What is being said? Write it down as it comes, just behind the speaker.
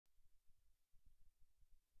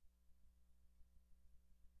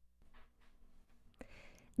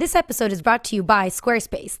This episode is brought to you by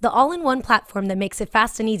Squarespace, the all-in-one platform that makes it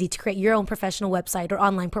fast and easy to create your own professional website or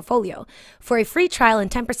online portfolio. For a free trial and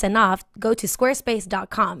 10% off, go to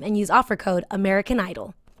squarespace.com and use offer code American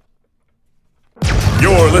Idol.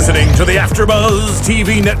 You're listening to the AFTERBUZZ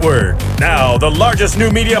TV Network, now the largest new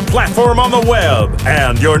media platform on the web,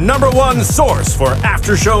 and your #1 source for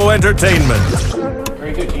after-show entertainment.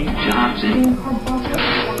 Very good, Gene. Johnson.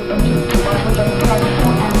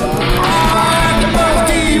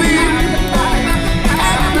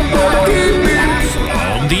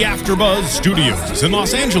 The AFTERBUZZ Studios in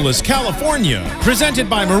Los Angeles, California. Presented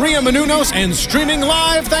by Maria Menounos and streaming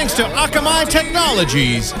live thanks to Akamai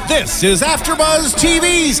Technologies. This is AFTERBUZZ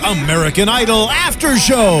TV's American Idol After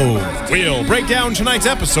Show. We'll break down tonight's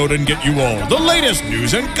episode and get you all the latest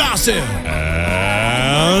news and gossip.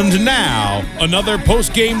 And now, another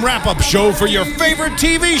post-game wrap-up show for your favorite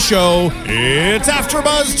TV show. It's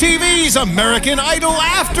AFTERBUZZ TV's American Idol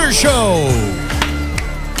After Show.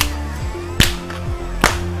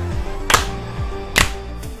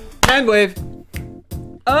 Hand wave.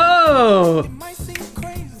 Oh,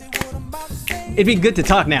 it'd be good to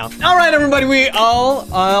talk now. All right, everybody. We all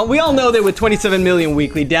know that with 27 million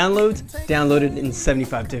weekly downloads, downloaded in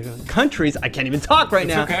 75 different countries. I can't even talk right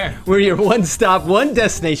now. Okay. We're your one-stop, one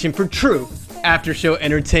destination for true after-show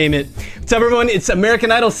entertainment. What's up, everyone? It's American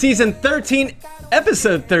Idol season 13,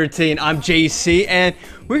 episode 13. I'm JC, and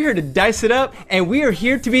we're here to dice it up, and we are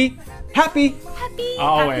here to be happy.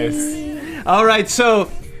 Always. All right, so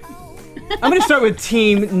I'm going to start with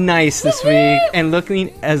Team Nice this week, and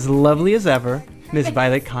looking as lovely as ever, Miss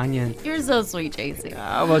Violet Kanian. You're so sweet, JC.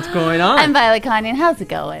 What's going on? I'm Violet Kanian. How's it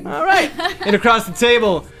going? All right. And across the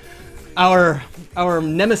table, our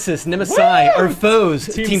nemesis, our foes,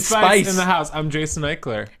 Team Spice. in the house. I'm Jason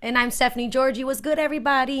Ikeler. And I'm Stephanie Giorgi. What's good,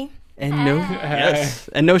 everybody?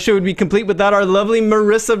 And no show would be complete without our lovely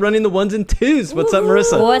Marissa running the ones and twos. What's up,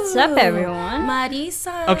 Marissa? What's up, everyone?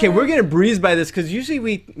 Marisa. Okay, we're gonna breeze by this because usually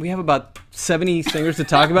we have about 70 singers to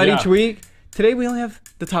talk about each week. Today we only have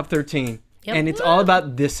the top 13, and it's all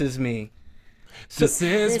about "This Is Me." So, This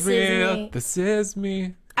is real. This is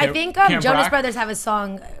me. I think Camp Jonas Rock. Brothers have a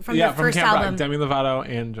song from Yeah, the from first Camp Rock, album. Demi Lovato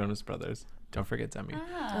and Jonas Brothers. Don't forget Demi.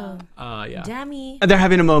 Yeah. Demi. they're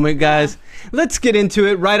having a moment, guys. Let's get into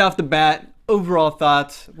it right off the bat. Overall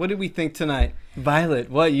thoughts. What did we think tonight? Violet,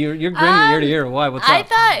 what? You're grinning ear to ear. Why? What's I up?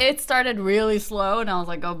 thought it started really slow, and I was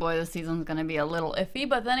like, oh boy, this season's going to be a little iffy,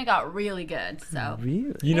 but then it got really good, so.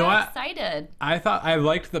 Really? You know I'm what? excited. I thought I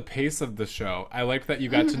liked the pace of the show. I liked that you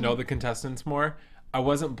got to know the contestants more. I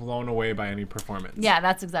wasn't blown away by any performance. Yeah,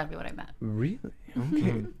 that's exactly what I meant. Really?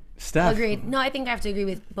 Okay. Steph. Agreed. No, I think I have to agree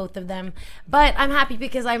with both of them. But I'm happy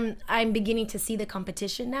because I'm beginning to see the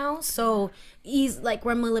competition now. So he's like,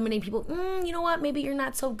 when I'm eliminating people, you know what? Maybe you're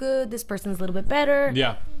not so good. This person's a little bit better.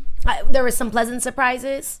 Yeah. There were some pleasant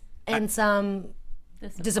surprises and some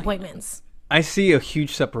disappointments. I see a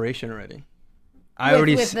huge separation already.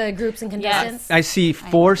 With the groups and contestants. I see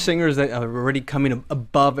 4 singers that are already coming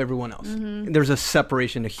above everyone else. There's a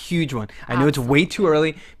separation, a huge one. I know it's way too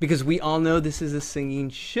early because we all know this is a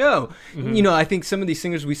singing show. You know, I think some of these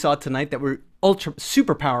singers we saw tonight that were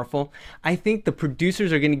super powerful, I think the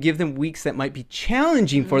producers are going to give them weeks that might be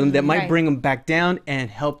challenging for them, that might bring them back down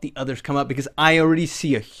and help the others come up, because I already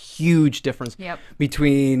see a huge difference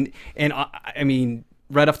between, and I mean,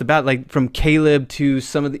 right off the bat, like from Caleb to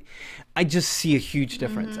some of the, I just see a huge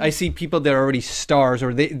difference. I see people that are already stars,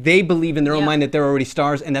 or they believe in their own mind that they're already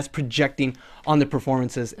stars, and that's projecting on the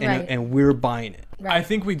performances, and we're buying it. I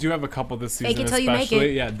think we do have a couple this season, Fake it till you make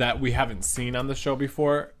especially, it. that we haven't seen on the show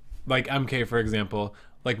before. Like MK, for example,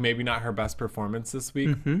 like maybe not her best performance this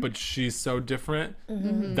week, but she's so different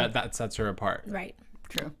that sets her apart. Right.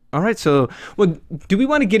 True. All right, so do we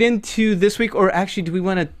want to get into this week, or actually do we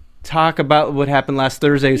want to talk about what happened last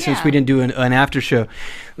Thursday, since we didn't do an after show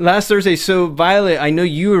last Thursday? So Violet, I know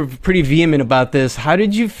you were pretty vehement about this. How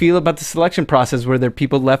did you feel about the selection process? Were there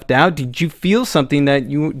people left out? Did you feel something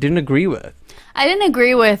that you didn't agree with? I didn't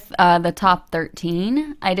agree with the top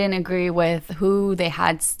 13. I didn't agree with who they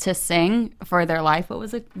had to sing for their life. What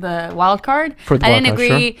was it? The wild card? For the I wild didn't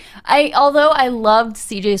card, agree. Although I loved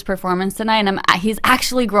CJ's performance tonight, and he's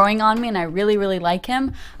actually growing on me, and I really, really like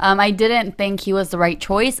him. I didn't think he was the right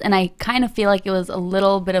choice, and I kind of feel like it was a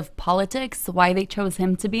little bit of politics why they chose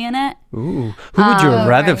him to be in it. Ooh, who would you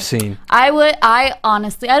rather have seen? I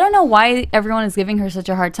honestly, I don't know why everyone is giving her such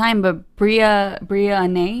a hard time, but Bria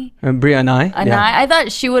Anay. Bria and I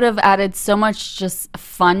thought she would have added so much just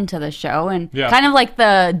fun to the show, and Yeah. kind of like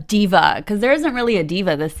the diva, because there isn't really a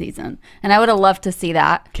diva this season, and I would have loved to see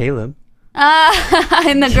that. Caleb.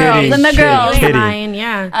 And the girls. And the girls. Really fine,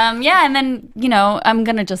 yeah. Yeah, and then, you know, I'm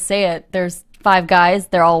going to just say it. There's 5 guys.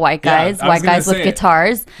 They're all white guys. I was White guys gonna with say it.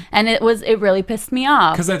 guitars. And it really pissed me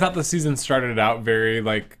off. Because I thought the season started out very,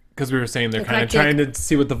 like, because we were saying they're kind of Eclectic. trying to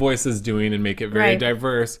see what the voice is doing and make it very Right.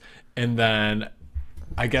 diverse. And then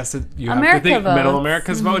I guess you have America to think Middle votes.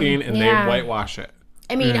 America's voting and Yeah. they whitewash it.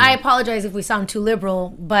 I mean, I apologize if we sound too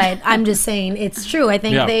liberal, but I'm just saying it's true. I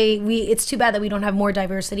think Yeah. it's too bad that we don't have more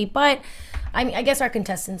diversity, but I mean, I guess our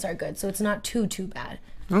contestants are good, so it's not too bad.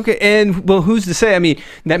 Okay, and well, who's to say? I mean,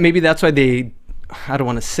 that's why they. I don't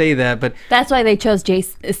want to say that, but That's why they chose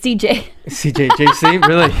CJ. JC,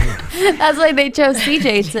 really? That's why they chose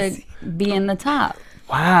CJ to be in the top.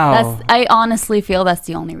 Wow. I honestly feel that's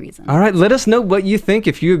the only reason. All right, let us know what you think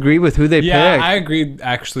if you agree with who they Yeah, picked. I agree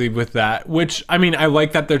actually with that. Which, I mean, I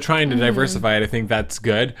like that they're trying Mm-hmm. to diversify it. I think that's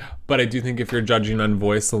good. But I do think if you're judging on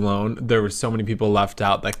voice alone, there were so many people left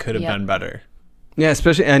out that could have Yep. been better. Yeah,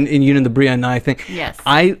 especially and you know the Brianna thing. Yes.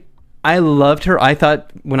 I loved her. I thought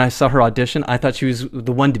when I saw her audition, I thought she was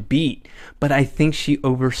the one to beat. But I think she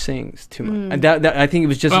oversings too much. And that I think it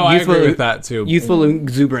was just Oh, I youthful, agree with that too. youthful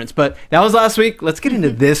exuberance. But that was last week. Let's get into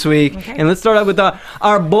this week, Okay. and let's start out with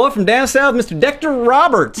our boy from down south, Mr. Dexter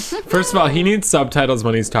Roberts. First of all, he needs subtitles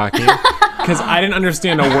when he's talking because I didn't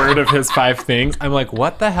understand a word of his 5 things. I'm like,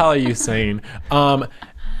 what the hell are you saying?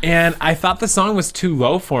 And I thought the song was too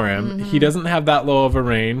low for him. He doesn't have that low of a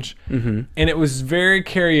range. And it was very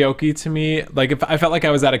karaoke to me. Like, if I felt like I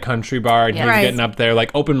was at a country bar and he was Right. getting up there, like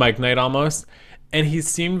open mic night almost. And he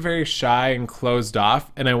seemed very shy and closed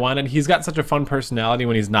off. And he's got such a fun personality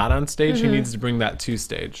when he's not on stage. He needs to bring that to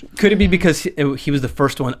stage. Could it be because he was the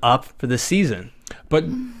first one up for this season? But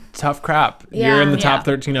tough crap. Yeah. You're in the Yeah. top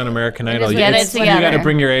 13 on American Idol. is Get it You together. got to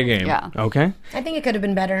bring your A game. Yeah. Okay. I think it could have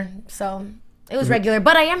been better, so it was regular.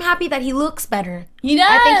 But I am happy that he looks better. He does.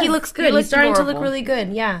 I think he looks good. He He's looks starting to look adorable. really good,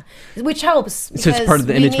 yeah. Which helps. So it's because part of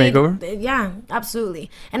the we image makeover? Yeah, absolutely.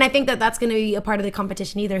 And I think that that's going to be a part of the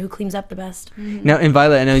competition either, who cleans up the best. Now, in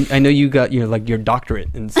Violet, I know you got like your doctorate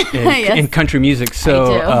in Yes. in country music.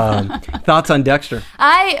 So, I thoughts on Dexter?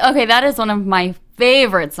 Okay, that is one of my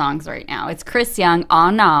favorite songs right now. It's Chris Young, "Oh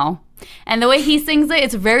Now." And the way he sings it,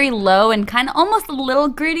 it's very low and kind of almost a little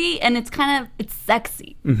gritty, and it's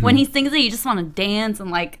sexy. When he sings it, you just want to dance and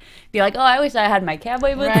like be like, oh, I wish I had my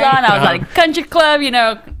cowboy boots Right. on. I was at a country club,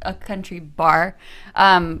 a country bar.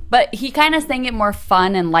 But he kind of sang it more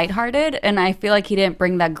fun and lighthearted, and I feel like he didn't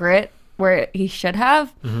bring that grit where he should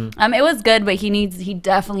have. It was good, but he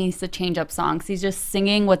definitely needs to change up songs. He's just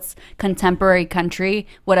singing what's contemporary country,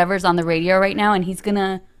 whatever's on the radio right now, and he's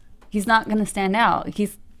not gonna stand out.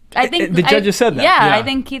 I think The judges said that. Yeah, Yeah. I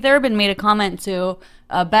think Keith Urban made a comment to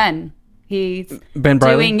Ben. He's Ben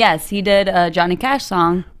Briley? he did a Johnny Cash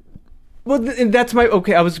song. Well, and that's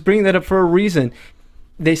okay. I was bringing that up for a reason.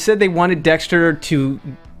 They said they wanted Dexter to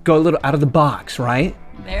go a little out of the box, right?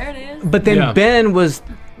 There it is. But then Yeah. Ben was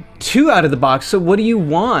too out of the box. So what do you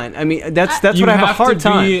want? I mean, that's You what I have a hard to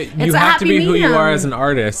time. be, It's you a have to happy be who you medium. are as an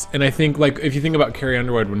artist. And I think, like, if you think about Carrie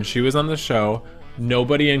Underwood, when she was on the show,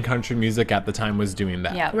 nobody in country music at the time was doing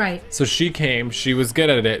that. Yeah. Right. So she came, she was good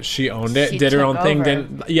at it, she owned it, She did her took own thing.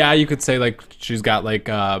 over. Yeah, you could say like she's got like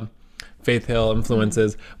Faith Hill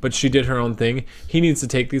influences, but she did her own thing. He needs to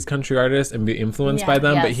take these country artists and be influenced by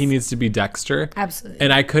them, but Yes. he needs to be Dexter. Absolutely.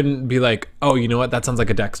 And I couldn't be like, oh, you know what? That sounds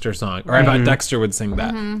like a Dexter song. Or I thought Dexter would sing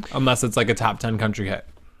that, unless it's like a top 10 country hit.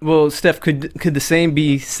 Well, Steph, could the same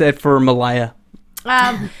be said for Malaya?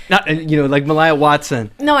 Not like Malaya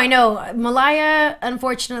Watson. No, I know. Malaya,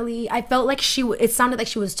 unfortunately, I felt like it sounded like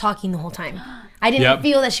she was talking the whole time. I didn't Yep.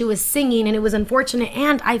 feel that she was singing, and it was unfortunate.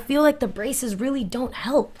 And I feel like the braces really don't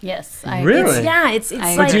help. Yes. Really? It's I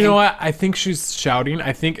like. But do you know what? I think she's shouting.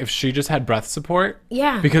 I think if she just had breath support,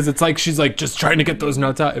 Yeah. because it's like she's like just trying to get those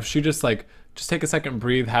notes out. If she just take a second,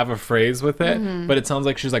 breathe, have a phrase with it. But it sounds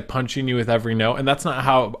like she's like punching you with every note, and that's not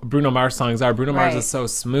how Bruno Mars songs are. Bruno Mars Right. is so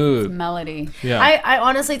smooth. Melody. Yeah. I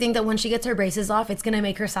honestly think that when she gets her braces off, it's going to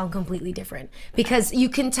make her sound completely different. Because you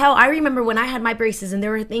can tell, I remember when I had my braces and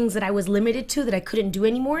there were things that I was limited to that I couldn't do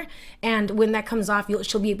anymore. And when that comes off,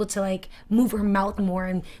 she'll be able to like move her mouth more.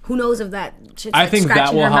 And who knows if that shit's I like think that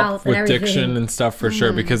scratching will her help mouth and with everything. diction and stuff for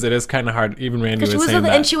sure, because it is kind of hard. Even Randy was saying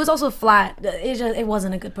that. And she was also flat. It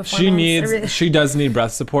wasn't a good performance. She does need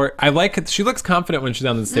breath support. I like it. She looks confident when she's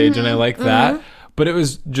on the stage, and I like that. But it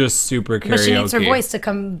was just super karaoke. But she needs her voice to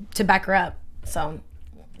come to back her up. So,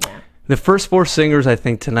 yeah. The first 4 singers, I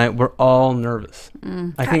think, tonight were all nervous.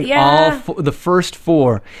 I think Yeah. the first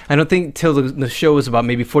 4. I don't think till the show was about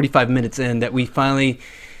maybe 45 minutes in that we finally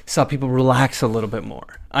saw people relax a little bit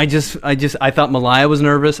more. I thought Malaya was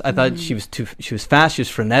nervous. I thought she was fast. She was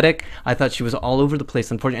frenetic. I thought she was all over the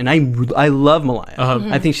place, unfortunately. And I love Malaya.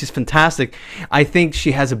 I think she's fantastic. I think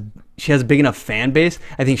she has a big enough fan base.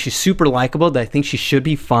 I think she's super likable. That I think she should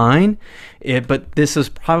be fine. But this is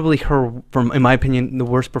probably in my opinion, the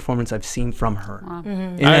worst performance I've seen from her.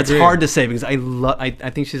 And that's hard to say because I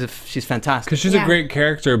think she's fantastic. Because she's a great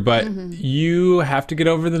character, but you have to get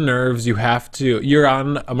over the nerves. You're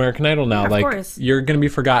on American Idol now. Of course. You're gonna be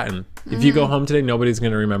forgotten. If you go home today, nobody's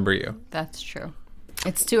gonna remember you. That's true.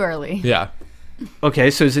 It's too early. Yeah. Okay,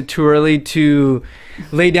 so is it too early to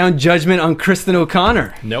lay down judgment on Kristen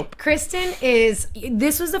O'Connor? Nope. Kristen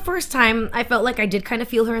this was the first time I felt like I did kind of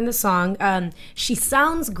feel her in the song. She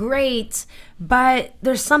sounds great, but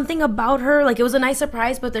there's something about her, like it was a nice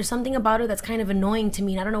surprise, but there's something about her that's kind of annoying to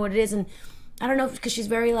me. And I don't know what it is. And I don't know because she's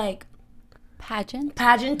very like,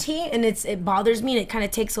 pageanty, and it bothers me, and it kind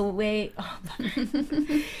of takes away. Oh,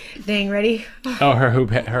 dang, ready? Oh, her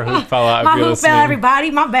hoop fell out. My hoop fell,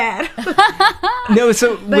 everybody. My bad. No,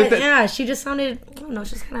 so but yeah, she just sounded. I don't know.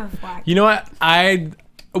 She's kind of whack. You know what? I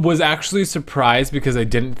was actually surprised because I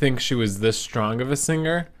didn't think she was this strong of a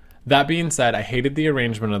singer. That being said, I hated the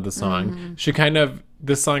arrangement of the song.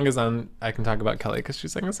 This song is on, I can talk about Kelly because she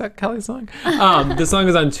sang that Kelly song. This song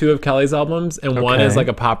is on 2 of Kelly's albums, and one is like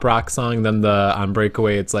a pop rock song, then on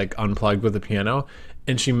Breakaway it's like unplugged with a piano.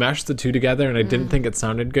 And she meshed the 2 together, and I didn't think it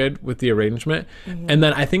sounded good with the arrangement. And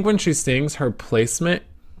then I think when she sings, her placement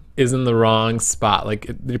is in the wrong spot.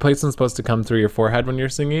 Like the placement's supposed to come through your forehead when you're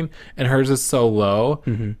singing, and hers is so low,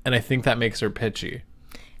 and I think that makes her pitchy.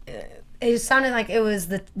 It sounded like it was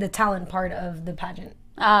the talent part of the pageant.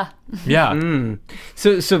 Yeah.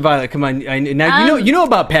 So Violet, come on. Now you know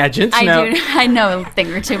about pageants. I do. I know a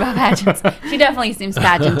thing or two about pageants. She definitely seems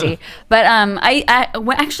pageanty. But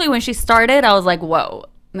actually, when she started, I was like, whoa.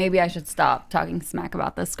 Maybe I should stop talking smack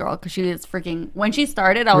about this girl because she is freaking. When she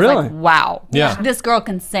started, I was like, "Wow, this girl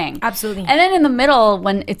can sing." Absolutely. And then in the middle,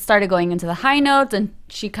 when it started going into the high notes, and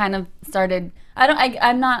she kind of started. I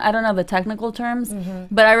don't know the technical terms,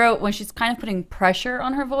 but I wrote when she's kind of putting pressure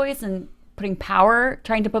on her voice and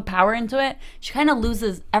trying to put power into it, she kind of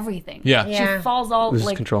loses everything. Yeah. She falls all loses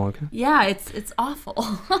like control. Okay. Yeah, it's awful.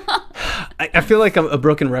 I feel like I'm a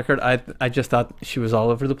broken record. I just thought she was all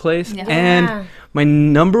over the place. Yeah. And my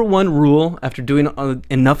number 1 rule after doing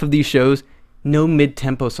enough of these shows, no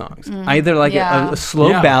mid-tempo songs. Either like a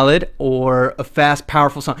slow ballad or a fast,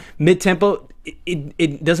 powerful song. Mid-tempo,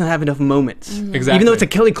 it doesn't have enough moments. Exactly. Even though it's a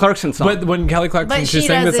Kelly Clarkson song. But when Kelly Clarkson, she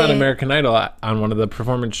sang this on American Idol on one of the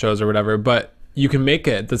performance shows or whatever, but you can make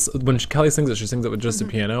it when Kelly sings it, she sings it with just a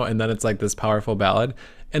piano, and then it's like this powerful ballad.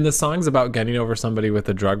 And the song's about getting over somebody with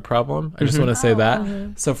a drug problem. I just want to say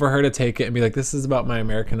that. So for her to take it and be like, this is about my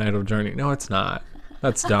American Idol journey. No, it's not.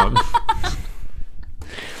 That's dumb.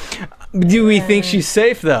 Do we think she's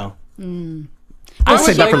safe though?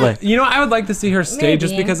 I would like to see her stay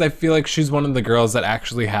just because I feel like she's one of the girls that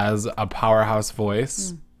actually has a powerhouse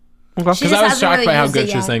voice. Because I was shocked by how good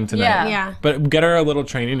she sang tonight. Yeah. But get her a little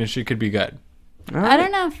training and she could be good. I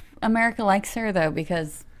don't know if America likes her though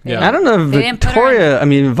because I don't know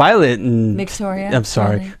if Violet and Victoria. I'm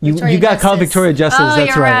sorry, you Victoria got called Victoria Justice. Oh,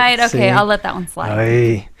 that's you're right. Okay, See? I'll let that one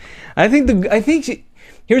slide. I think she.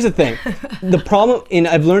 Here's the thing, the problem, and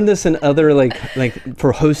I've learned this in other like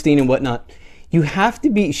for hosting and whatnot. You have to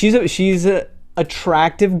be. She's a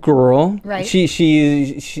attractive girl. Right.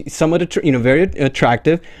 She's somewhat very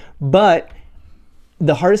attractive, but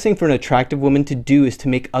the hardest thing for an attractive woman to do is to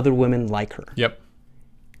make other women like her. Yep.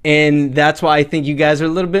 And that's why I think you guys are a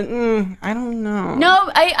little bit. I don't know. No,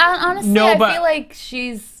 I honestly I feel like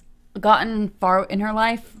she's gotten far in her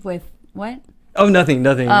life with what? Oh, nothing.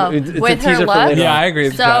 Oh, it's with a teaser her for luck? later Yeah, on. I agree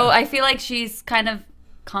with So that. I feel like she's kind of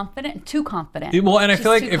too confident. Well, and I She's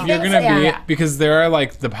feel like too if you're confident. gonna be, Yeah. because there are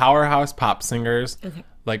like the powerhouse pop singers,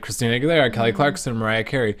 like Christina Aguilera, Kelly Clarkson, Mariah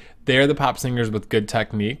Carey. They're the pop singers with good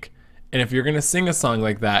technique. And if you're gonna sing a song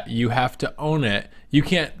like that, you have to own it. You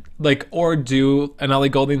can't or do an Ellie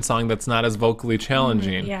Goulding song that's not as vocally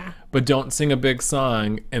challenging. Yeah. But don't sing a big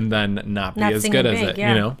song and then not be as sing good it as big, it.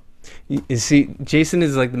 yeah. You know. You see, Jason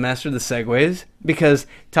is like the master of the segues because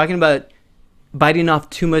talking about biting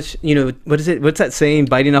off too much, what is it? What's that saying?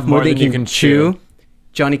 Biting off more than you can chew.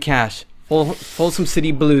 Johnny Cash, Folsom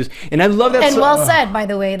City Blues, and I love that. And well said, by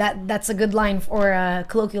the way. That's a good line or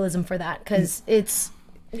colloquialism for that because it's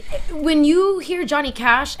when you hear Johnny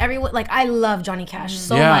Cash, everyone I love Johnny Cash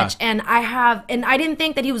so much, and I didn't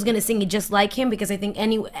think that he was gonna sing it just like him because I think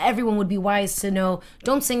everyone would be wise to know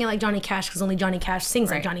don't sing it like Johnny Cash because only Johnny Cash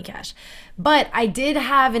sings like Johnny Cash. But I did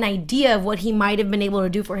have an idea of what he might have been able to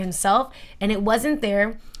do for himself, and it wasn't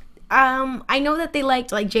there. I know that they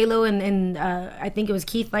liked, like, J-Lo and I think it was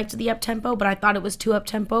Keith liked the up-tempo, but I thought it was too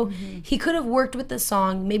up-tempo. He could have worked with the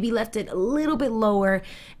song, maybe left it a little bit lower,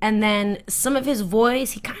 and then some of his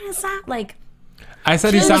voice, he kind of sounded like... I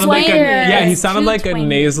said he sounded like he sounded like a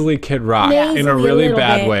nasally Kid Rock in a really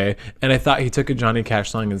bad way, and I thought he took a Johnny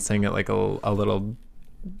Cash song and sang it like a little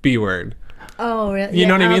B word. Oh, really? You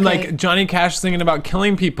know what I mean? Like Johnny Cash singing about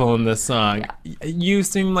killing people in this song. You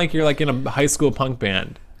seem like you're like in a high school punk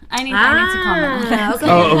band. I need to comment on that. Okay.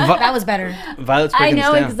 That was better. Violet's I breaking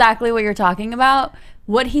know this down. exactly what you're talking about.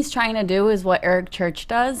 What he's trying to do is what Eric Church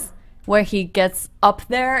does, where he gets up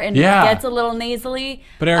there and gets a little nasally.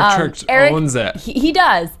 But Eric Church owns it. He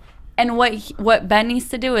does. And what Ben needs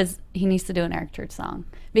to do is he needs to do an Eric Church song,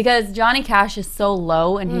 because Johnny Cash is so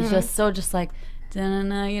low and he's just like,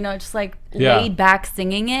 you know, just like laid back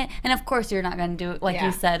singing it. And of course you're not going to do it, like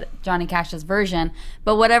you said, Johnny Cash's version.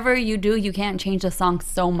 But whatever you do, you can't change the song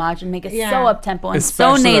so much and make it so up-tempo and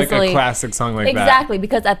especially so nasally. like a classic song like that. Exactly,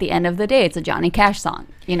 because at the end of the day, it's a Johnny Cash song,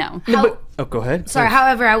 you know. Go ahead. Sorry,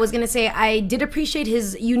 however, I was going to say I did appreciate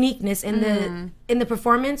his uniqueness in the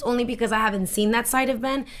performance, only because I haven't seen that side of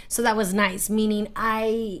Ben. So that was nice, meaning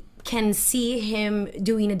I can see him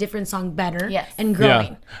doing a different song better and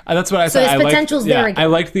growing. Yeah, that's what I said. So his potential's there again. I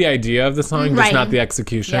liked the idea of the song, just not the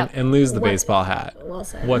execution. And lose the baseball hat. Well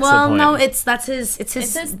said. What's the point? No, it's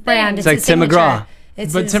his brand. It's like his Tim McGraw.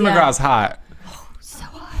 But Tim McGraw's hot.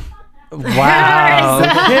 Wow.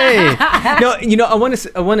 Okay. No, you know, I want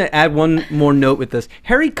to add one more note with this.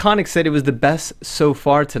 Harry Connick said it was the best so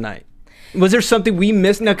far tonight. Was there something we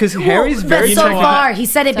missed? No, because Harry's very so far. He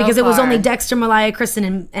said it because it was only Dexter, Malaya,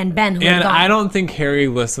 Kristen, and Ben who had gone. I don't think Harry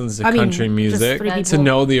listens to country music to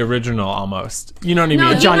know the original almost. You know what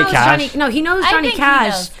I mean? Johnny Cash. He knows Johnny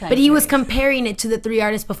Cash, but he was comparing it to the three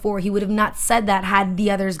artists before. He would have not said that had the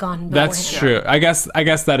others gone before That's true. I guess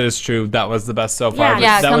that is true. That was the best so far.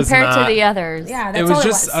 Yeah, but that compared was not, to the others. Yeah, that's it was all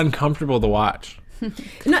just uncomfortable to watch.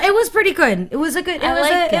 No, it was pretty good. It was a good.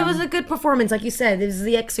 It was a good performance, like you said. It was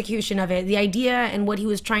the execution of it, the idea, and what he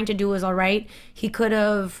was trying to do was all right. He could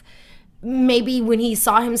have maybe when he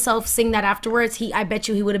saw himself sing that afterwards, I bet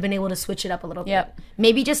you he would have been able to switch it up a little bit.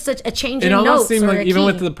 Maybe just a change in notes. It almost seemed like even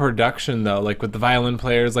with the production though, like with the violin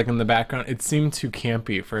players like in the background, it seemed too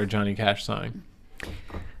campy for a Johnny Cash song.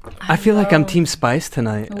 I feel like I'm Team Spice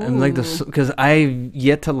tonight. I'm like this because I've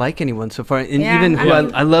yet to like anyone so far, and even who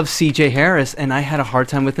I love, C.J. Harris, and I had a hard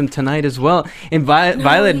time with him tonight as well. And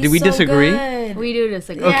Violet, do we disagree? Good. We do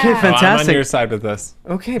disagree. Okay, fantastic. I'm on your side with this.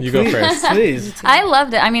 Okay, you go first, please. I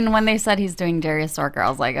loved it. I mean, when they said he's doing Darius Rucker, I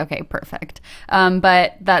was like, okay, perfect.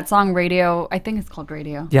 But that song Radio, I think it's called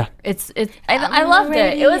Radio. Yeah, I loved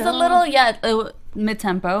it. It was a little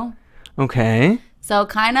mid-tempo. Okay. So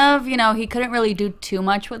kind of, you know, he couldn't really do too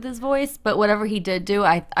much with his voice, but whatever he did do,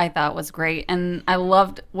 I thought was great. And I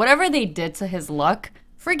loved whatever they did to his look.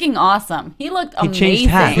 Freaking awesome. He looked amazing. Changed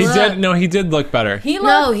hats. He did look better. He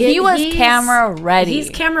was camera ready.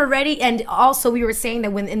 He's camera ready. And also we were saying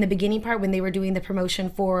that when in the beginning part, when they were doing the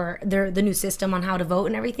promotion for the new system on how to vote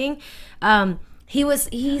and everything,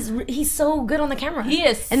 he's so good on the camera. He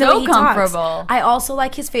is and so comfortable. Talks. I also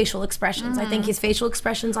like his facial expressions. I think his facial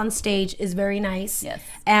expressions on stage is very nice. Yes.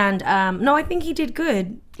 And I think he did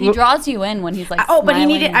good. He draws you in when he's like. But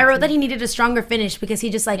I wrote that he needed a stronger finish because he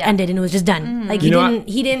just ended and it was just done. Like he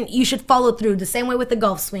didn't. You should follow through the same way with the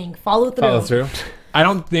golf swing. Follow through. I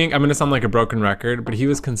don't think I'm going to sound like a broken record, but he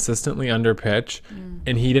was consistently under pitch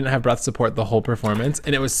and he didn't have breath support the whole performance.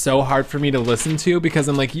 And it was so hard for me to listen to because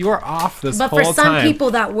I'm like, you are off this whole time. But for some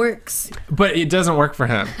people that works. But it doesn't work for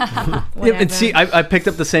him. And see, I picked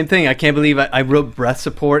up the same thing. I can't believe I wrote breath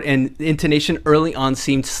support and intonation early on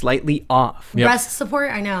seemed slightly off. Breath support?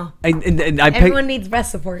 I know. Everyone needs breath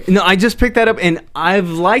support. No, I just picked that up and I've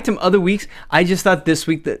liked him other weeks. I just thought this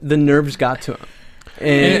week the nerves got to him.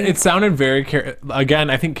 And it sounded very again.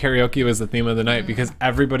 I think karaoke was the theme of the night because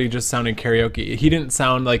everybody just sounded karaoke. He didn't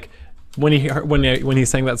sound like when he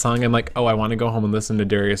sang that song. I'm like, oh, I want to go home and listen to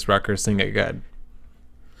Darius Rucker sing it good.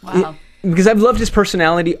 Wow. Because I've loved his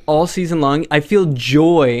personality all season long. I feel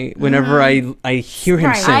joy whenever I hear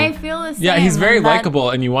him sing. I feel the same. Yeah, he's very likable,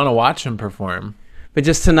 and you want to watch him perform. But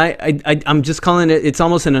just tonight, I'm just calling it. It's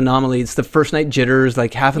almost an anomaly. It's the first night jitters.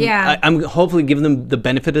 Like half of them, I'm hopefully giving them the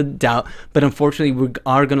benefit of the doubt. But unfortunately, we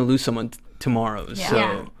are going to lose someone tomorrow. Yeah.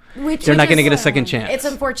 So they're not going to get a second chance. It's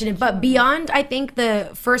unfortunate, but beyond, I think, the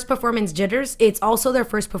first performance jitters, it's also their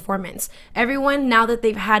first performance. Everyone, now that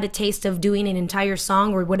they've had a taste of doing an entire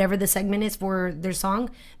song or whatever the segment is for their song,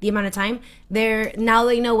 the amount of time, now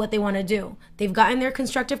they know what they want to do. They've gotten their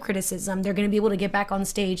constructive criticism. They're going to be able to get back on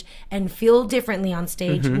stage and feel differently on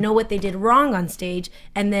stage, know what they did wrong on stage,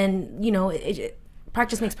 and then,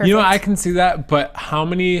 practice makes perfect. You know, I can see that, but how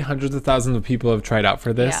many hundreds of thousands of people have tried out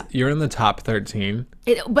for this? Yeah. You're in the top 13.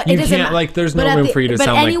 But You it doesn't can't, like, there's but no at room for you to but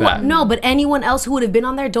sound like that. No, but anyone else who would have been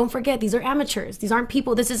on there, don't forget, these are amateurs. These aren't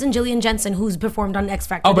people. This isn't Jillian Jensen who's performed on X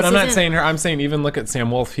Factor. Oh, but This I'm not isn't- saying her. I'm saying even look at Sam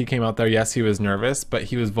Wolf. He came out there. Yes, he was nervous, but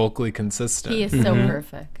he was vocally consistent. He is so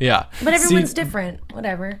perfect. Yeah. But everyone's See, different.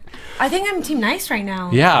 Whatever. I think I'm Team Nice right now.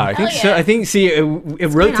 Yeah, I think So I think, it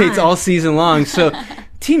rotates on? all season long. So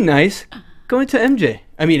Team Nice going to MJ.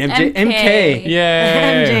 I mean, MK. MK. Yay.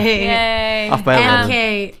 MJ. Yay. Off by a little.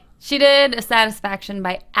 MK. She did a Satisfaction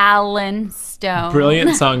by Alan Stone.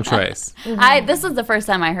 Brilliant song choice. This is the first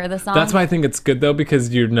time I heard the song. That's why I think it's good though,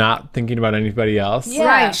 because you're not thinking about anybody else. Yeah.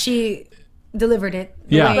 Right. She delivered it.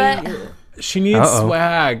 the Yeah. way- But She needs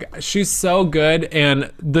swag. She's so good,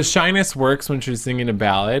 and the shyness works when she's singing a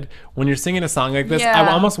ballad. When you're singing a song like this, Yeah.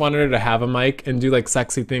 I almost wanted her to have a mic and do like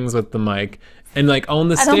sexy things with the mic and like own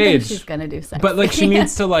the I don't think stage. she's gonna do sex. But like she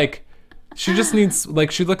needs to like. She just needs, like,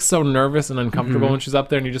 she looks so nervous and uncomfortable when she's up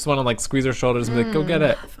there, and you just want to, like, squeeze her shoulders and be like, go get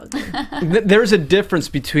it. There's a difference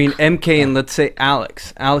between MK and, let's say,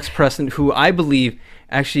 Alex Preston, who I believe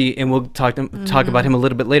actually, and we'll talk about him a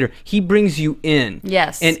little bit later, he brings you in.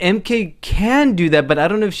 Yes. And MK can do that, but I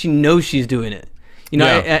don't know if she knows she's doing it. You know,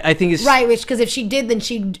 Yeah. I think it's Right, because if she did, then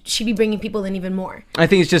she'd be bringing people in even more. I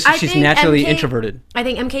think it's just I she's think naturally MK introverted. I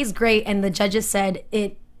think MK's great, and the judges said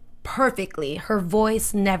it perfectly. Her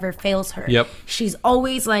voice never fails her. Yep. She's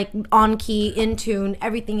always like on key, in tune.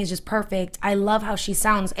 Everything is just perfect. I love how she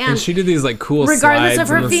sounds. And she did these, like, cool regardless slides of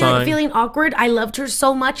her in the song. feeling awkward, I loved her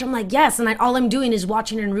so much. I'm like, yes, and all I'm doing is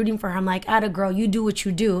watching her and rooting for her. I'm like, atta girl, you do what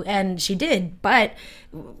you do, and she did. But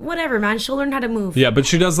whatever, man, she'll learn how to move. Yeah, but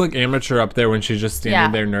she does look amateur up there when she's just standing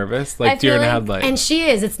Yeah. there nervous, I like deer in feel the like- headlights. And she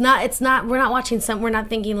is. It's not. We're not watching we're not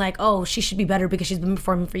thinking like, oh, she should be better because she's been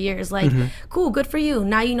performing for years. Like, cool, good for you.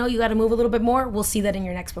 Now you know you got to move a little bit more. We'll see that in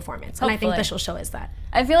your next performance. And I think Hopefully. that she'll show us that.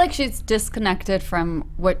 I feel like she's disconnected from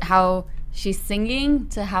how she's singing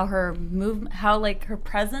to how her how like her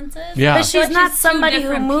presence is. Yeah. But I she's feel like not she's two somebody who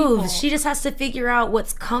different moves. people. She just has to figure out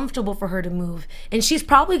what's comfortable for her to move. And she's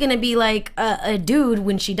probably gonna be like a dude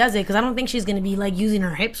when she does it, because I don't think she's gonna be like using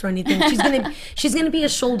her hips or anything. She's gonna be a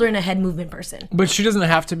shoulder and a head movement person. But she doesn't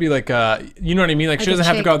have to be like you know what I mean? Like she Like a doesn't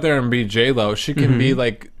have to chick. go out there and be J-Lo. She can be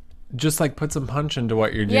like, just like put some punch into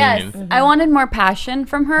what you're doing. Yes, I wanted more passion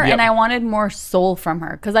from her, Yep. and I wanted more soul from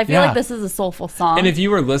her because I feel Yeah. like this is a soulful song. And if you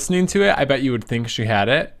were listening to it, I bet you would think she had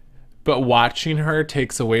it. But watching her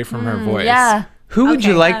takes away from her voice. yeah, Who would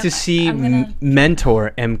you Okay, like I'm- to see I'm gonna-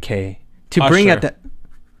 mentor MK to bring Usher. out that?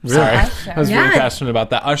 Sorry, Usher. I was really Yeah. passionate about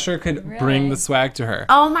that. Usher could bring the swag to her.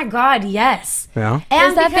 Oh my God, yes. Yeah. And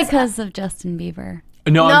is that because of Justin Bieber?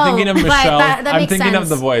 No, No, I'm thinking of but Michelle. that I'm makes thinking of sense.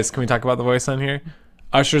 The Voice. Can we talk about The Voice on here?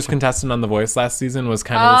 Usher's contestant on The Voice last season was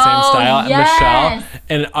kind of the same Oh, style. yes. And Michelle,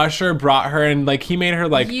 and Usher brought her and like he made her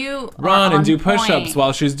like You run are and do on push-ups point.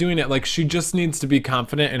 while she's doing it. Like she just needs to be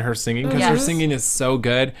confident in her singing because her Yes. singing is so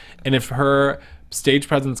good. And if her stage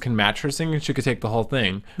presence can match her singing, she could take the whole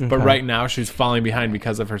thing. But right now she's falling behind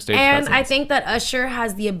because of her stage And presence. I think that Usher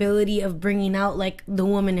has the ability of bringing out like the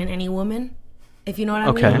woman in any woman, if you know what I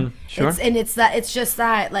Okay, mean. sure. It's just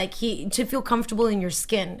that like to feel comfortable in your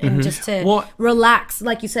skin and just to Well- relax,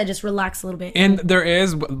 like you said, just relax a little bit. And there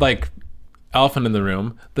is like elephant in the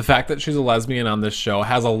room. The fact that she's a lesbian on this show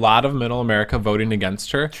has a lot of middle America voting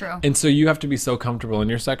against her. True. And so you have to be so comfortable in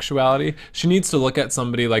your sexuality. She needs to look at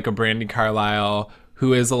somebody like a Brandi Carlile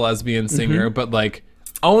who is a lesbian singer, but like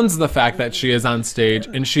owns the fact that she is on stage,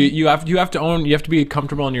 and you have to be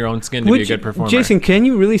comfortable in your own skin to be a good performer. Jason, can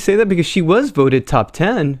you really say that? Because she was voted top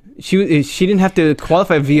 10. She didn't have to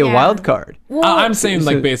qualify via Yeah. wild card. Well, I'm saying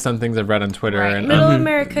like based on things I've read on Twitter right. and Middle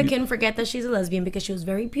America can forget that she's a lesbian because she was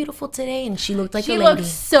very beautiful today and she looked like She a lady. looked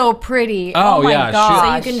so pretty. Oh, Oh, my yeah, she- god!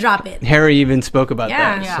 So you can drop it. Harry even spoke about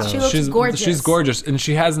Yeah, that. she So. looks gorgeous. She's gorgeous, and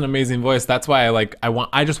she has an amazing voice. That's why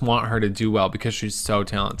I just want her to do well because she's so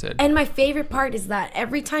talented. And my favorite part is that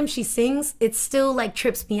every time she sings, it still like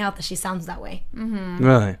trips me out that she sounds that way.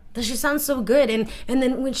 Really? That she sounds so good. And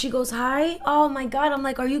then when she goes high, oh my God, I'm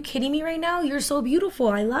like, are you kidding me right now? You're so beautiful.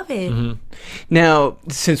 I love it. Now,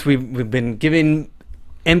 since we've been giving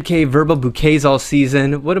MK verbal bouquets all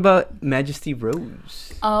season. What about Majesty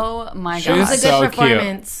Rose? Oh my It god. was a good so cute.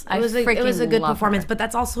 performance. I It was a freaking good love performance, her. but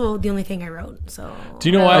that's also the only thing I wrote. So Do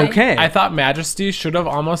you know what? Okay. I thought Majesty should have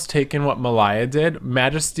almost taken what Malaya did.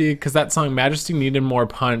 Majesty, because that song Majesty needed more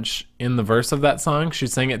punch in the verse of that song. She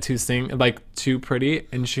sang it too pretty,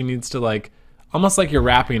 and she needs to almost like you're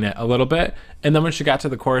rapping it a little bit. And then when she got to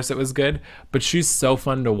the chorus, it was good. But she's so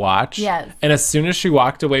fun to watch. Yes. And as soon as she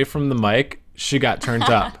walked away from the mic, she got turned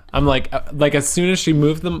up. I'm like as soon as she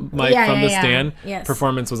moved the mic from the stand, Yes.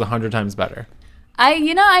 performance was 100 times better.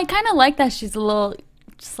 I kind of like that she's a little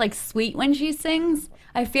just sweet when she sings.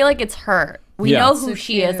 I feel like it's her. We Yeah. know who So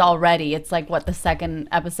she is cute. already. It's the second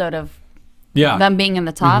episode of Yeah. them being in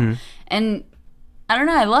the top. And I don't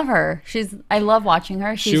know, I love her. I love watching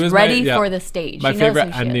her. She's was ready my- for the stage. My She knows favorite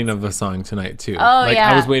who she ending is. of the song tonight too. Oh, I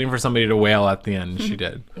yeah. was waiting for somebody to wail at the end. And she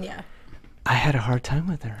did. yeah. I had a hard time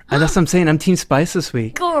with her. That's what I'm saying. I'm Team Spice this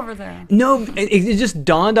week. Go over there. No, it just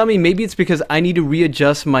dawned on me. Maybe it's because I need to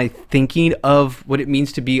readjust my thinking of what it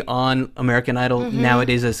means to be on American Idol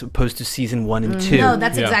nowadays as opposed to season 1 and 2. No,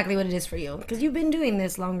 that's Yeah. exactly what it is for you because you've been doing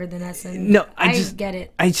this longer than us. And No, I just get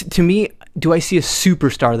it. To me, do I see a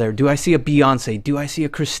superstar there? Do I see a Beyonce? Do I see a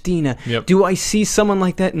Christina? Yep. Do I see someone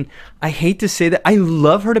like that? And I hate to say that. I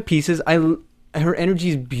love her to pieces. Her energy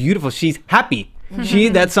is beautiful. She's happy.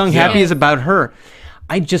 That song Yeah. "Happy" is about her.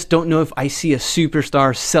 I just don't know if I see a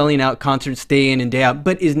superstar selling out concerts day in and day out,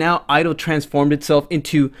 but is now Idol transformed itself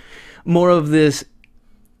into more of this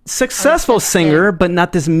successful singer, but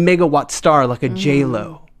not this megawatt star like a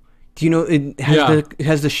J-Lo. Do you know,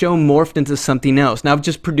 has the show morphed into something else? Now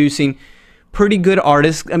just producing pretty good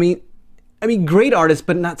artists. I mean, great artists,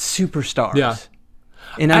 but not superstars. Yeah.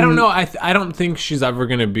 And I don't know. I don't think she's ever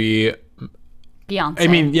going to be. Beyonce. I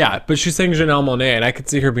mean, yeah, but she's saying Janelle Monáe, and I could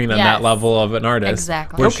see her being on that Yes. level of an artist.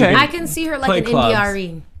 Exactly. where she Okay. can I can see her play like an clubs.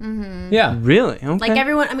 Indie Yeah. Really? Okay. Like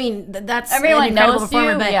everyone, I mean, that's Everyone an incredible knows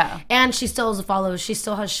performer, you, but yeah. and she still has a follow. She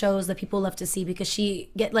still has shows that people love to see because she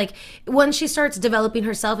when she starts developing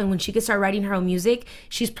herself and when she can start writing her own music,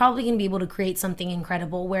 she's probably gonna be able to create something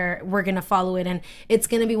incredible where we're gonna follow it, and it's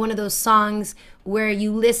gonna be one of those songs where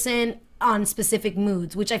you listen on specific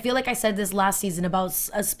moods, which I feel like I said this last season about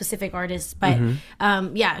a specific artist, but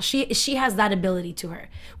yeah, she has that ability to her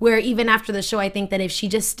where even after the show, I think that if she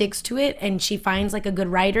just sticks to it and she finds like a good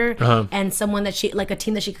writer and someone that she like a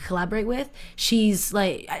team that she could collaborate with, she's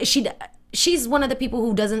one of the people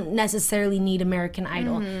who doesn't necessarily need American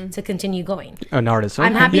Idol to continue going. An artist.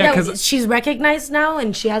 I'm okay. happy Yeah, that 'cause- she's recognized now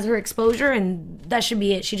and she has her exposure, and that should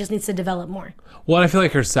be it. She just needs to develop more. Well, I feel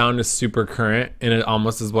like her sound is super current, and it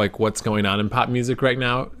almost is like what's going on in pop music right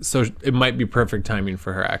now. So it might be perfect timing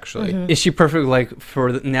for her, actually. Is she perfect for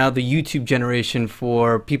now the YouTube generation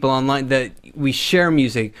for people online that we share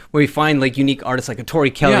music where we find like unique artists like a Tori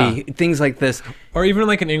Kelly, things like this? Or even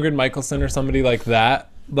like an Ingrid Michaelson or somebody like that.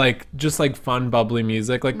 Like just like fun, bubbly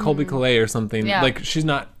music, like Colby Calais or something. Yeah. Like she's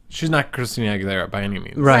not Christina Aguilera by any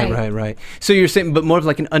means. Right. So you're saying, but more of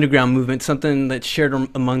like an underground movement, something that's shared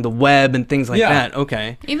among the web and things like that.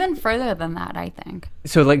 Okay. Even further than that, I think.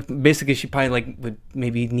 So like basically she probably would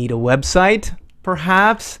maybe need a website,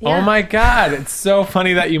 perhaps. Yeah. Oh my God. It's so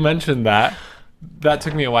funny that you mentioned that. That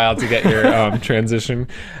took me a while to get your transition.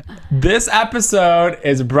 This episode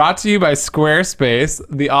is brought to you by Squarespace,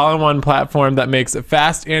 the all-in-one platform that makes it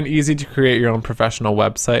fast and easy to create your own professional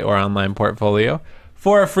website or online portfolio.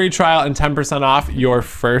 For a free trial and 10% off your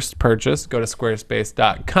first purchase, go to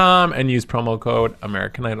squarespace.com and use promo code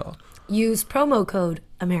American Idol. Use promo code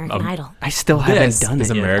American Idol. I still haven't This done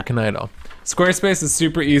is it yet. American Idol. Squarespace is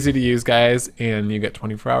super easy to use, guys, and you get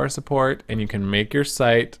 24-hour support, and you can make your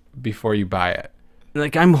site before you buy it.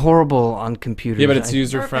 Like I'm horrible on computers. Yeah, but it's I-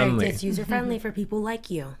 user-friendly. It's user friendly for people like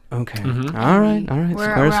you. Okay. Mm-hmm. All right.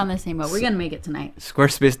 We're on the same boat. We're going to make it tonight.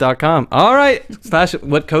 Squarespace.com. All right. /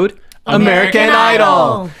 what code? American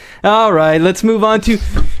Idol. All right. Let's move on to.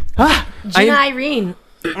 Gina Irene.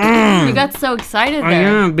 You got so excited I there.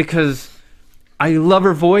 am because I love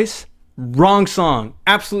her voice. Wrong song.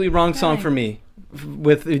 Absolutely wrong song for me.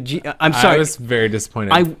 With I'm sorry. I was very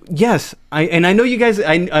disappointed. And I know you guys.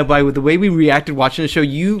 By the way we reacted watching the show,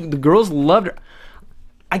 the girls loved her.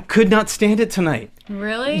 I could not stand it tonight.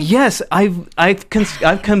 Really? Yes, I've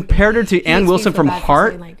compared her to Ann Makes me Wilson feel from bad for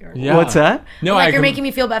Heart. saying like her. Yeah. What's that? No, Like I you're making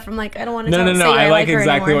me feel bad from like I don't want to No. say I like her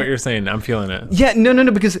exactly anymore. what you're saying. I'm feeling it. Yeah,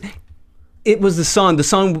 no, because it was the song. The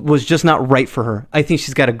song was just not right for her. I think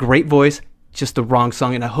she's got a great voice, just the wrong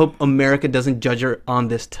song, and I hope America doesn't judge her on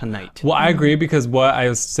this tonight. Well, I agree because what I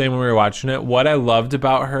was saying when we were watching it, what I loved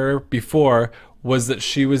about her before was that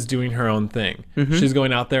she was doing her own thing. She's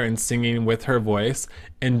going out there and singing with her voice.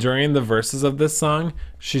 And during the verses of this song,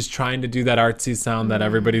 she's trying to do that artsy sound that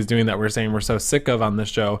everybody's doing that we're saying we're so sick of on this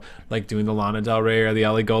show, like doing the Lana Del Rey or the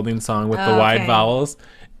Ellie Goulding song with the wide vowels.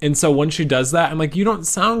 And so when she does that, I'm like, you don't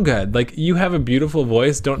sound good. Like, you have a beautiful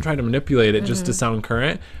voice. Don't try to manipulate it just to sound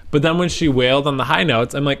current. But then when she wailed on the high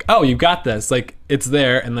notes, I'm like, oh, you got this. Like, it's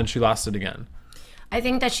there. And then she lost it again. I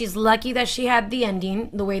think that she's lucky that she had the ending,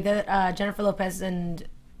 the way that Jennifer Lopez and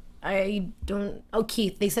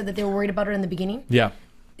Keith, they said that they were worried about her in the beginning. Yeah.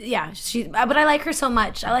 Yeah, but I like her so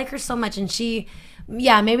much. And she,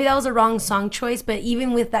 maybe that was a wrong song choice, but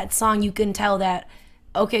even with that song, you can tell that,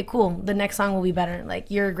 okay, cool, the next song will be better. Like,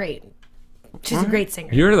 you're great. She's a great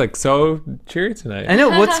singer. You're like so cheery tonight. I know,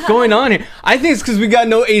 what's going on here? I think it's because we got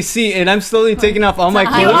no AC and I'm slowly taking off all my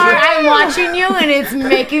clothes. I'm watching you and it's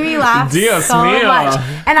making me laugh Dios so mío. much.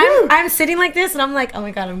 And I'm sitting like this and I'm like, oh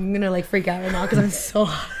my God, I'm gonna like freak out right now because I'm so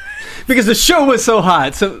hot. Because the show was so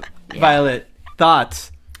hot. So, Violet,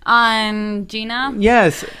 thoughts? On Gina?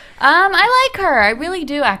 Yes. I like her. I really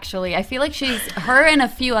do, actually. I feel like her and a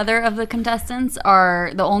few other of the contestants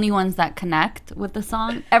are the only ones that connect with the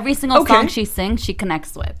song. Every single song she sings, she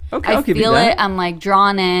connects with. Okay, I feel it. I'm like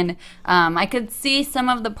drawn in. I could see some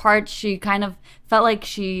of the parts she kind of felt like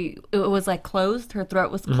it was like closed. Her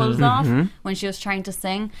throat was closed off when she was trying to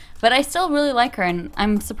sing. But I still really like her, and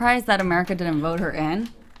I'm surprised that America didn't vote her in.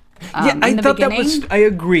 I thought that was. I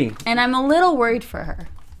agree. And I'm a little worried for her.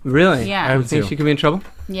 Really? Yeah. I think she could be in trouble?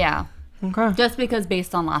 Yeah. Okay. Just because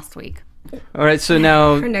based on last week. All right, so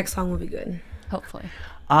now... Her next song will be good. Hopefully.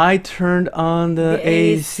 I turned on the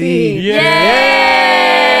AC. Yay!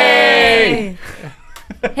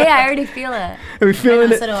 Hey, I already feel it. Are we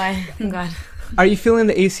feeling it? So do I. Thank God. Are you feeling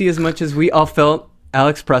the AC as much as we all felt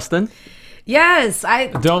Alex Preston? Yes,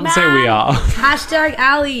 Don't say we all. Hashtag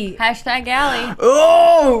Allie. Hashtag Allie.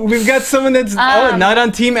 Oh, we've got someone that's not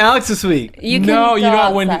on Team Alex this week. You can No, go you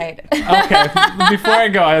know outside. Okay, before I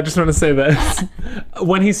go, I just want to say this.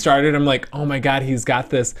 When he started, I'm like, oh my God, he's got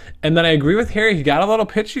this. And then I agree with Harry. He got a little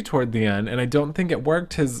pitchy toward the end, and I don't think it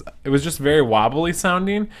worked. It was just very wobbly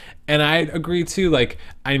sounding. And I agree too. Like,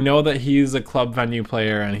 I know that he's a club venue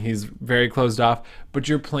player and he's very closed off, but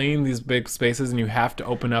you're playing these big spaces and you have to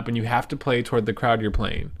open up and you have to play toward the crowd you're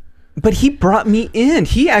playing. But he brought me in.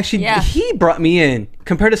 He actually, he brought me in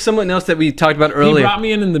compared to someone else that we talked about earlier. He brought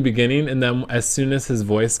me in the beginning, and then as soon as his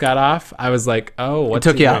voice got off, I was like, oh, what's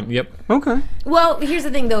took he you doing? out. Yep. Okay. Well, here's the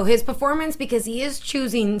thing, though. His performance, because he is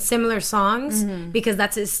choosing similar songs, because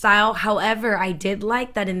that's his style. However, I did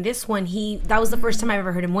like that in this one, that was the first time I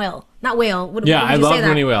ever heard him wail. Not wail. What I would you say loved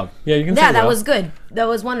when he wailed. Yeah, you can say Yeah, that wail. was good. That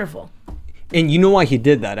was wonderful. And you know why he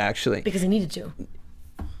did that, actually? Because he needed to.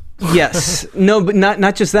 Yes. No, but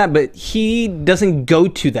not just that, but he doesn't go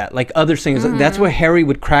to that like other singers. That's where Harry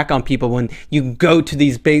would crack on people when you go to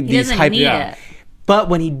these big, He these doesn't hype. need it. But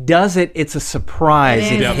when he does it, it's a surprise.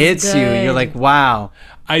 It hits you. good. You're like, wow.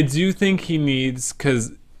 I do think he needs,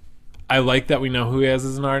 because I like that we know who he is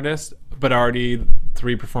as an artist, but already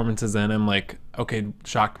 3 performances in, I'm like, okay,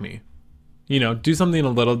 shock me. You know, do something a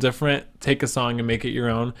little different. Take a song and make it your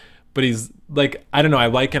own. But he's like, I don't know, I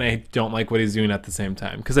like and I don't like what he's doing at the same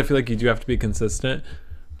time, because I feel like you do have to be consistent,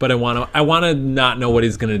 but I want to not know what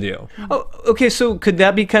he's gonna do. Oh, okay. So could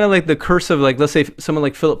that be kind of like the curse of, like, let's say someone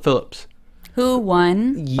like Philip Phillips? Who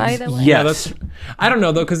won, by the way? Yes. I don't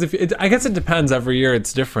know though, because I guess it depends. Every year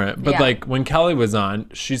it's different. But Yeah. like when Kelly was on,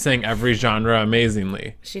 she sang every genre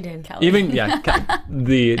amazingly. She did. Even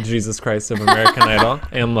the Jesus Christ of American Idol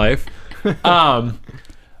and life.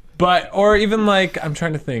 But, or even like, I'm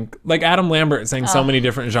trying to think, like Adam Lambert sang so many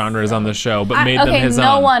different genres on the show, but made them his own.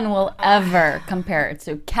 No one will ever compare it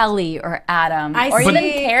to Kelly or Adam or even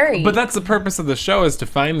Carrie. But that's the purpose of the show, is to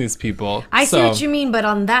find these people. I see what you mean, but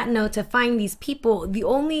on that note, to find these people, the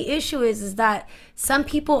only issue is that some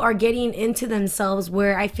people are getting into themselves,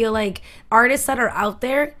 where I feel like artists that are out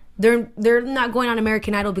there, they're not going on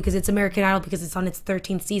American Idol because it's American Idol because it's on its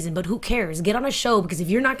 13th season. But who cares? Get on a show, because if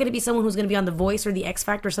you're not going to be someone who's going to be on The Voice or The X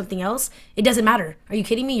Factor or something else, it doesn't matter. Are you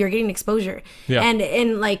kidding me? You're getting exposure. Yeah.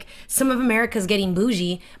 And like, some of America's getting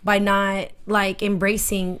bougie by not like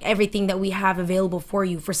embracing everything that we have available for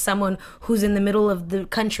you. For someone who's in the middle of the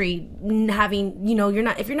country, having, you know,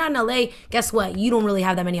 if you're not in LA, guess what? You don't really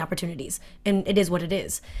have that many opportunities, and it is what it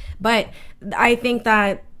is. But I think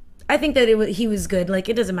that I think that he was good. Like,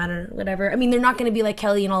 it doesn't matter, whatever. I mean, they're not going to be like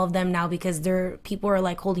Kelly and all of them now because people are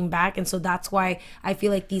like holding back, and so that's why I feel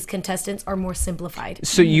like these contestants are more simplified.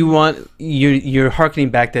 So you're harkening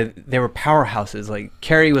back that there were powerhouses. Like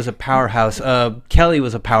Carrie was a powerhouse. Kelly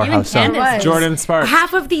was a powerhouse. Even Candace Jordan Sparks.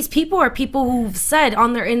 Half of these people are people who've said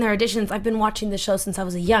in their auditions, I've been watching the show since I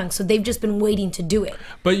was young, so they've just been waiting to do it.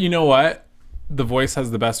 But you know what? The Voice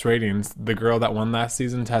has the best ratings. The girl that won last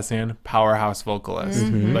season, Tessian, powerhouse vocalist.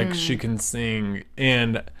 Like, she can sing.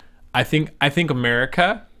 And I think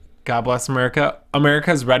America, God bless America,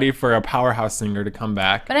 America's ready for a powerhouse singer to come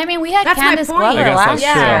back. But I mean, we had That's my Candace point. Glover I guess last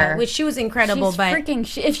that's true. year. Which she was incredible, She's but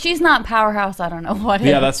if she's not powerhouse, I don't know what is.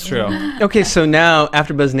 Yeah, that's true. Okay, so now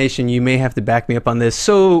AfterBuzz Nation, you may have to back me up on this.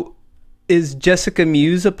 So is Jessica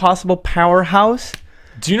Muse a possible powerhouse?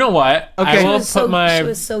 Do you know what? Okay. I she will was, so, put my. she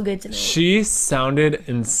was so good tonight. She sounded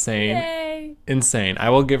insane. Yay. Insane.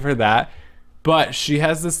 I will give her that. But she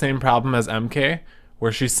has the same problem as MK,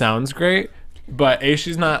 where she sounds great, but A,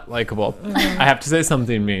 she's not likable. I have to say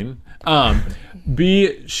something mean.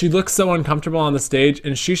 B, she looks so uncomfortable on the stage,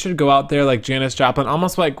 and she should go out there like Janis Joplin,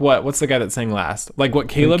 almost like what's the guy that sang last? Like what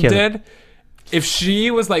Caleb did. If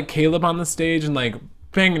she was like Caleb on the stage and like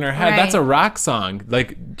banging her head, that's a rock song.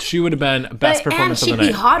 Like, she would have been best performance of the night. And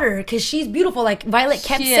she'd be hotter because she's beautiful. Like Violet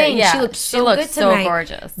kept saying, she looked so good tonight. So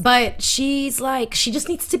gorgeous. But she's like, she just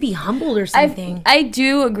needs to be humbled or something. I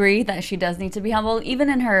do agree that she does need to be humble. Even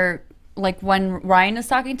in her, like when Ryan is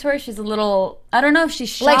talking to her, she's a little, I don't know if she's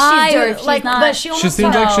shy or if she's not. But she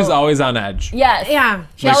seems like she's always on edge. Yes. Yeah.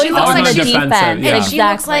 She always looks like she's defensive. Yeah. And she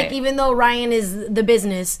looks like, even though Ryan is the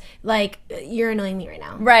business, like, you're annoying me right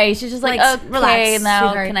now. Right. She's just like, okay, relax, now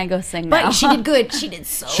sweetheart. can I go sing now? But she did good. She did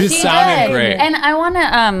so She good. sounded great. And I want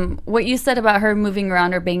to, what you said about her moving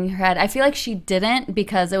around or banging her head, I feel like she didn't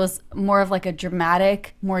because it was more of like a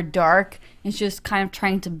dramatic, more dark, and she was kind of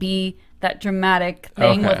trying to be that dramatic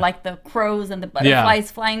thing with like the crows and the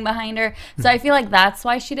butterflies flying behind her. So I feel like that's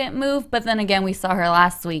why she didn't move. But then again, we saw her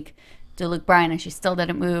last week do Luke Bryan and she still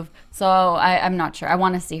didn't move. So I'm not sure. I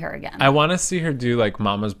want to see her again. I want to see her do like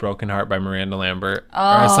Mama's Broken Heart by Miranda Lambert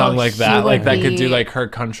or a song like that. Like that could do like her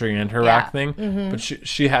country and her rock thing. But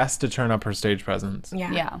she has to turn up her stage presence.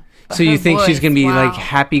 Yeah. So you think she's going to be like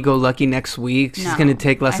happy-go-lucky next week? She's going to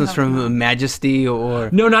take lessons from Majesty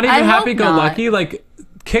or... No, not even I hope happy-go-lucky. Like,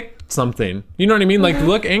 kick something. You know what I mean? Like,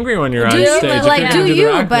 look angry when you're on stage. Like, do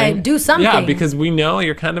you, but do something. Yeah, because we know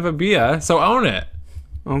you're kind of a Bia, so own it.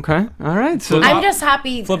 Okay. All right. So I'm just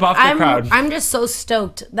happy. Flip off the crowd. I'm just so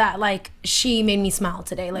stoked that like she made me smile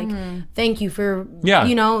today. Like, thank you for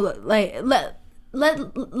you know, like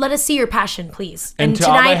let us see your passion, please. And to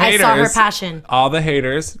all the tonight I saw her haters, passion. All the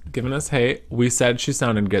haters giving us hate, we said she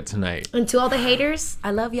sounded good tonight. And to all the haters,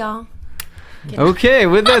 I love y'all. Okay,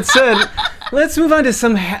 with that said, let's move on to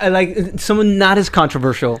someone not as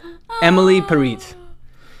controversial, Emily Parit.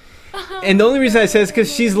 And the only reason I say is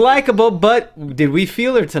because she's likable, but did we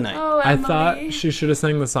feel her tonight? I thought she should have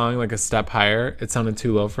sang the song like a step higher. It sounded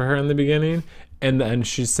too low for her in the beginning. And then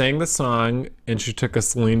she sang the song and she took a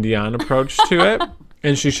Celine Dion approach to it.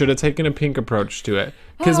 And she should have taken a Pink approach to it.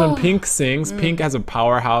 Because when Pink sings, Pink has a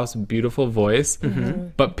powerhouse, beautiful voice.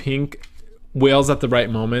 But Pink wails at the right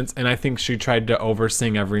moments. And I think she tried to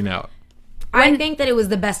oversing every note. I think that it was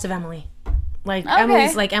the best of Emily. Like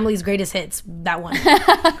Emily's greatest hits, that one.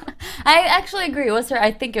 I actually agree. It was her.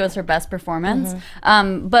 I think it was her best performance.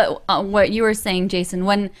 But what you were saying, Jason,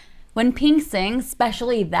 when Pink sings,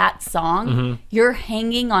 especially that song, you're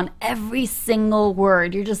hanging on every single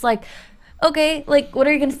word. You're just like, okay, like what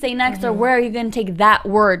are you gonna say next, or where are you gonna take that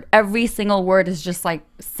word? Every single word is just like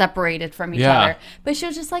separated from each other. But she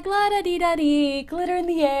was just like la da dee da dee, glitter in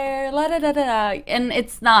the air, la da da da da, and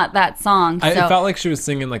it's not that song. So. It felt like she was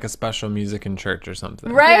singing like a special music in church or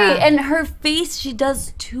something. Right, and her face, she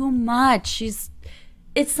does too much.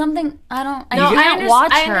 It's something I can't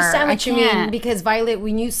watch her. I understand what you mean, because Violet,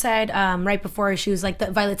 when you said right before, she was like,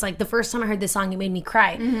 Violet's like, the first time I heard this song, it made me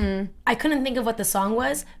cry. I couldn't think of what the song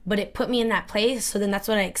was, but it put me in that place. So then that's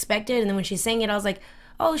what I expected. And then when she sang it, I was like,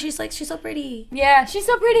 oh, she's so pretty. Yeah, she's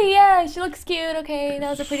so pretty. Yeah, she looks cute. Okay, that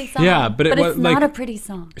was a pretty song. Yeah, but it's not a pretty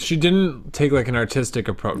song. She didn't take like an artistic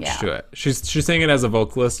approach to it. She's saying it as a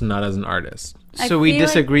vocalist, not as an artist. So we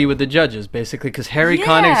disagree with the judges, basically, because Harry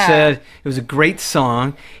Connick said it was a great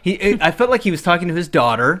song. I felt like he was talking to his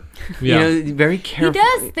daughter. Yeah. You know, very careful.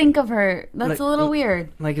 He does think of her. That's a little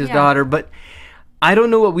weird. Like his daughter, but I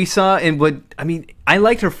don't know what we saw and what I mean. I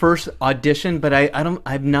liked her first audition, but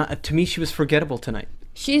I'm not. To me, she was forgettable tonight.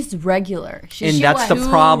 She's regular. She's And that's the too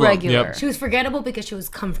problem. Regular. Yep. She was forgettable because she was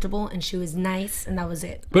comfortable and she was nice, and that was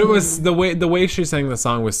it. But it was the way she sang the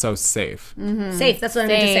song was so safe. Safe. That's what I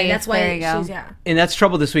meant to say. Safe. That's There why you go. she's And that's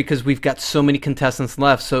trouble this week because we've got so many contestants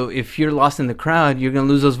left. So if you're lost in the crowd, you're going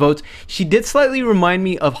to lose those votes. She did slightly remind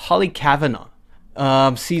me of Holly Kavanaugh.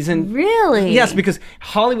 Season. Really? Yes, because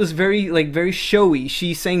Holly was very showy.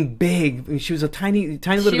 She sang big. She was a tiny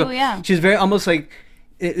little girl. Yeah. She was very almost like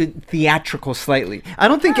theatrical slightly. I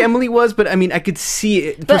don't think Emily was, but I mean I could see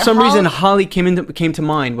it. For But some reason Holly came to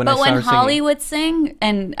mind when I But saw her when singing. Holly would sing,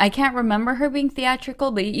 and I can't remember her being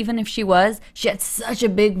theatrical, but even if she was, she had such a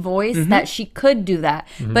big voice that she could do that.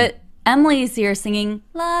 But Emily's here singing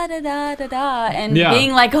la da da da da and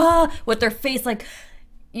being like, oh, with her face like,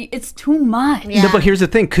 it's too much. No, but here's the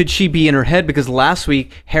thing. Could she be in her head? Because last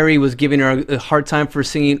week, Harry was giving her a hard time for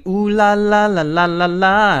singing ooh la la la la la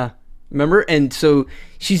la. Remember? And so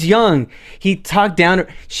she's young. He talked down her.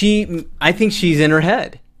 I think she's in her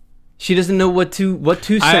head. She doesn't know what to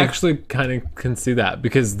sing. I actually kind of can see that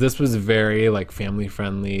because this was very like family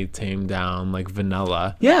friendly, tamed down, like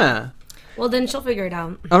vanilla. Yeah. Well, then she'll figure it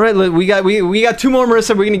out. All right, look, we got two more,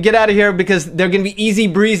 Marissa. We're gonna get out of here because they're gonna be easy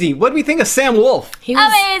breezy. What do we think of Sam Wolf? He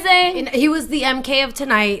was, Amazing. He was the MK of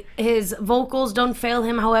tonight. His vocals don't fail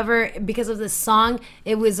him. However, because of this song,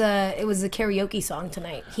 it was a karaoke song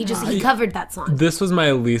tonight. He covered that song. This was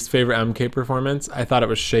my least favorite MK performance. I thought it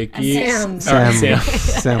was shaky. Sam.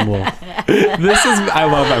 Sam Wolf. I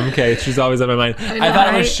love MK. She's always on my mind. I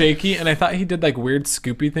thought it was right? shaky, and I thought he did like weird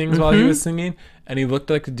Scoopy things while he was singing, and he looked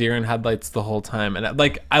like a deer in headlights the whole time. And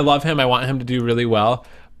like, I love him. I want him to do really well,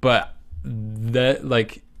 but good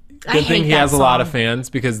hate thing he that has a lot song. of fans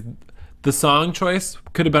because the song choice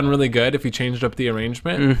could have been really good if he changed up the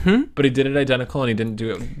arrangement, but he did it identical and he didn't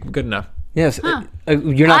do it good enough. Yes.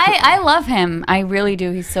 You're not. I love him. I really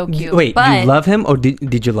do. He's so cute. Wait, but you love him or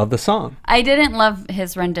did you love the song? I didn't love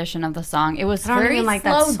his rendition of the song. It was I don't very even like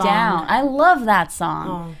that slowed song. down. I love that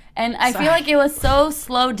song. And I feel like it was so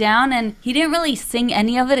slowed down, and he didn't really sing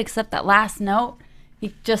any of it except that last note.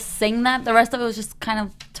 He just sang that. The rest of it was just kind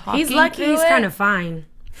of talking. He's lucky. through He's it. kind of fine.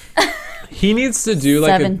 He needs to do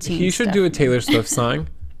like 17 he should do a Taylor Swift song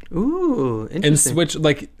Ooh, and interesting.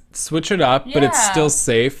 switch it up, but it's Yeah. still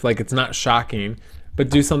safe. Like it's not shocking. But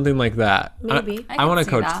do something like that. Maybe. I I could want to see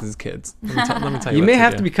coach that. these kids. Let me tell you. You what may to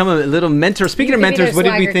have do. to become a little mentor. Speaking of You could be mentors, their what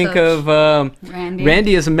did we swagger think coach. of Randy.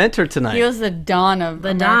 Randy as a mentor tonight? He was the Don of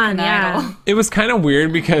The American Don, yeah. Idol. It was kind of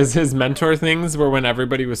weird because his mentor things were when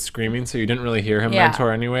everybody was screaming, so you didn't really hear him Yeah.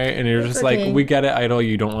 mentor anyway. And you're just okay. like, we get it, Idol.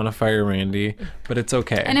 You don't want to fire Randy, but it's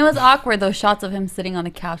okay. And it was awkward, those shots of him sitting on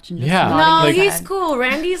the couch and just Yeah. No, nodding his Like- he's head. cool.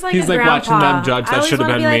 Randy's like He's a like grandpa. watching them judge, I that always should have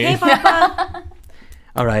wanna been be me. Like, hey, Papa.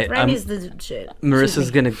 All right. Randy's the shit.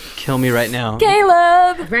 Marissa's going to kill me right now.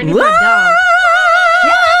 Caleb! Randy's my dog.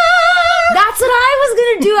 Yeah. That's what I was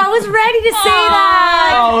gonna do. I was ready to say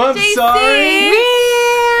that. Oh, I'm JC. sorry.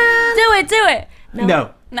 Do it.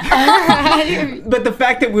 No. But the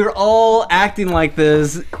fact that we're all acting like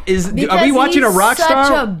this is... are we Because watching a he's rock such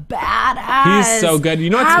star? a badass. He's so good. You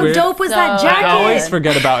know what's How weird? dope was that So jacket? I always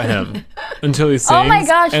forget about him until he sings. Oh my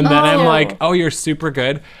gosh, And then I'm no. like, oh, you're super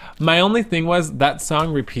good. My only thing was that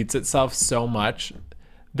song repeats itself so much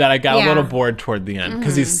that I got a Yeah. little bored toward the end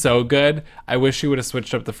because he's so good. I wish he would have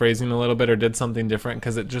switched up the phrasing a little bit or did something different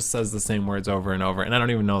because it just says the same words over and over. And I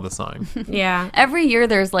don't even know the song. Yeah. Every year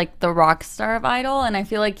there's like the rock star of Idol, and I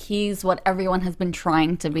feel like he's what everyone has been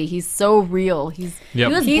trying to be. He's so real. He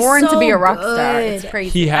Yep. was He's born to so be a rock star. It's good.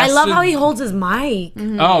 crazy. He has I love to- how he holds his mic.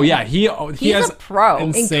 Oh yeah, he He's has a pro.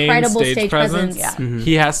 insane Incredible stage stage presence. presence. Yeah.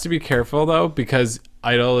 He has to be careful though because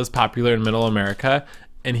Idol is popular in Middle America,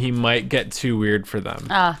 and he might get too weird for them.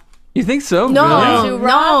 You think so? No, Really? Too no,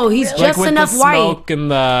 rock? he's Like just with enough the white. smoke and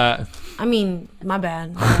the I mean, my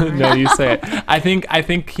bad. no, you say it. I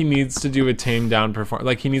think he needs to do a tamed down performance.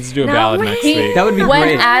 Like he needs to do a ballad next wait. week. That would be When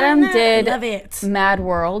great. Adam Love did it. Mad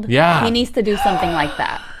World, Yeah. he needs to do something like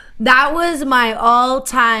that. That was my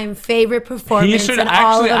all-time favorite performance. He should in all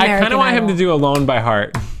actually. of I American kind of want him Idol. to do Alone by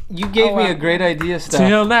Heart. You gave me a great idea, Steph.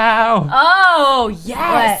 Till now. Oh,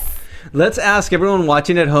 yes. Let's ask everyone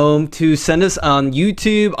watching at home to send us on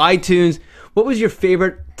YouTube, iTunes, what was your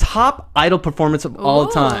favorite top Idol performance of all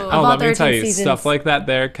time? Oh, About let me 13 tell you, seasons. stuff like that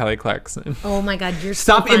there, Kelly Clarkson. Oh my God, you're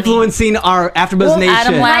Stop so funny. influencing our AfterBuzz Nation.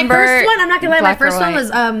 Adam My Lambert, first one, I'm not gonna lie. My Black or first one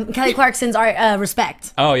White. was Kelly Clarkson's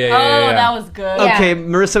Respect. Oh yeah, yeah, Oh, yeah, yeah. that was good. Okay,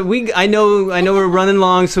 Marissa, I know we're running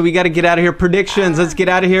long, so we got to get out of here. Predictions. Let's get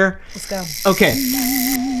out of here. Let's go. Okay.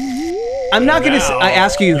 I'm not gonna. I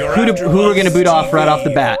ask you who we're gonna boot off right off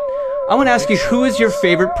the bat. I want to ask you who is your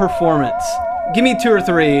favorite performance. Give me 2 or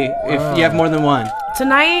 3 if you have more than one.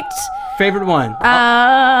 Tonight, Favorite one?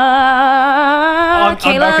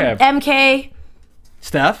 Caleb, okay. MK.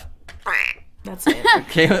 Steph? That's it.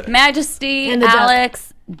 Caleb? Majesty, And the duck.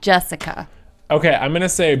 Alex, Jessica. Okay, I'm gonna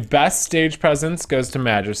say best stage presence goes to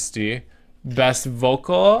Majesty. Best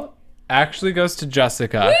vocal actually goes to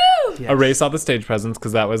Jessica. Yes. Erase all the stage presence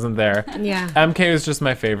because that wasn't there. Yeah. MK was just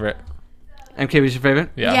my favorite. MK was your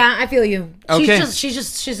favorite? Yeah. Yeah, I feel you. Okay. She's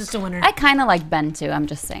just a winner. I kind of like Ben too. I'm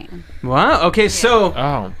just saying. Wow. Okay, so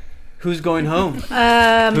Oh. who's going home?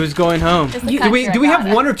 Who's going home? the Do we country have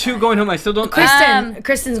about one or two going home? I still don't.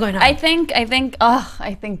 Kristen's going home. I think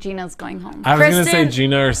Gina's going home. I was gonna say Kristen-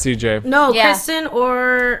 Gina or CJ. no, Yeah. Kristen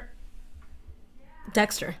or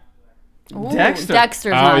Dexter. Ooh, Dexter.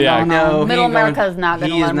 Dexter's Oh, not yeah. going No, home. he Middle ain't going- America's not going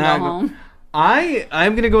to he let is him go not go- home.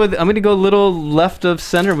 I'm gonna go a little left of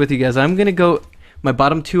center with you guys. I'm gonna go. My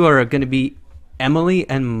bottom two are gonna be Emily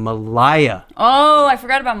and Malaya. Oh, I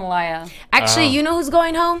forgot about Malaya. Actually, you know who's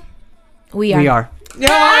going home? We are. We are.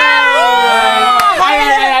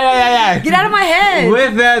 Get out of my head.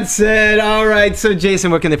 With that said, all right. So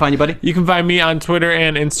Jason, where can they find you, buddy? You can find me on Twitter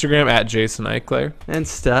and Instagram at Jason Ikeler. And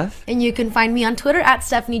Steph. And you can find me on Twitter at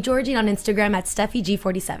Stephanie Giorgi and on Instagram at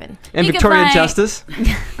SteffiG47. And You can Victoria find- Justice.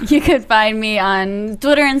 You could find me on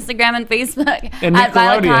Twitter, Instagram, and Facebook And at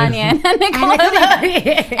Violet Nickelodeon. Kanian and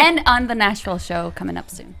Nickelodeon. And on the Nashville show coming up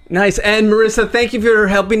soon. Nice. And Marissa, thank you for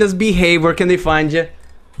helping us behave. Where can they find you?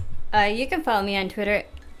 You can follow me on Twitter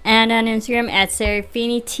and on Instagram at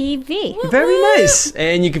Serafini TV. Very nice.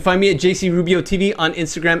 And you can find me at JC Rubio TV on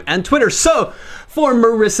Instagram and Twitter. So, for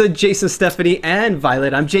Marissa, Jason, Stephanie, and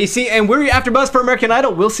Violet, I'm JC, and we're your AfterBuzz for American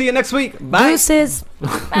Idol. We'll see you next week. Bye. Deuces.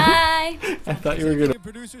 Bye. I thought you were gonna.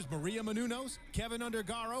 Producers Maria Menounos, Kevin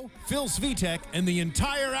Undergaro, Phil Svitek, and the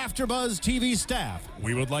entire AfterBuzz TV staff.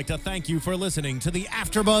 We would like to thank you for listening to the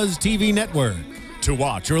AfterBuzz TV network. To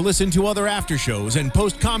watch or listen to other after shows and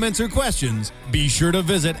post comments or questions, be sure to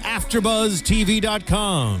visit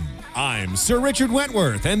AfterBuzzTV.com. I'm Sir Richard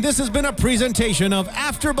Wentworth, and this has been a presentation of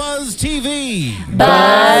AfterBuzz TV.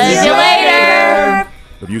 Buzz you later.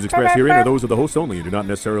 The views expressed herein are those of the hosts only and do not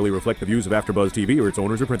necessarily reflect the views of AfterBuzz TV or its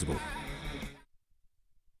owners or principals.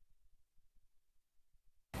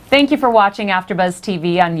 Thank you for watching AfterBuzz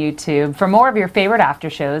TV on YouTube. For more of your favorite after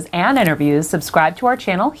shows and interviews, subscribe to our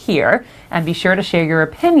channel here, and be sure to share your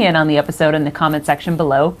opinion on the episode in the comment section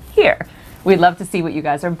below here. We'd love to see what you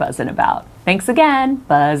guys are buzzing about. Thanks again.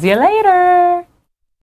 Buzz you later.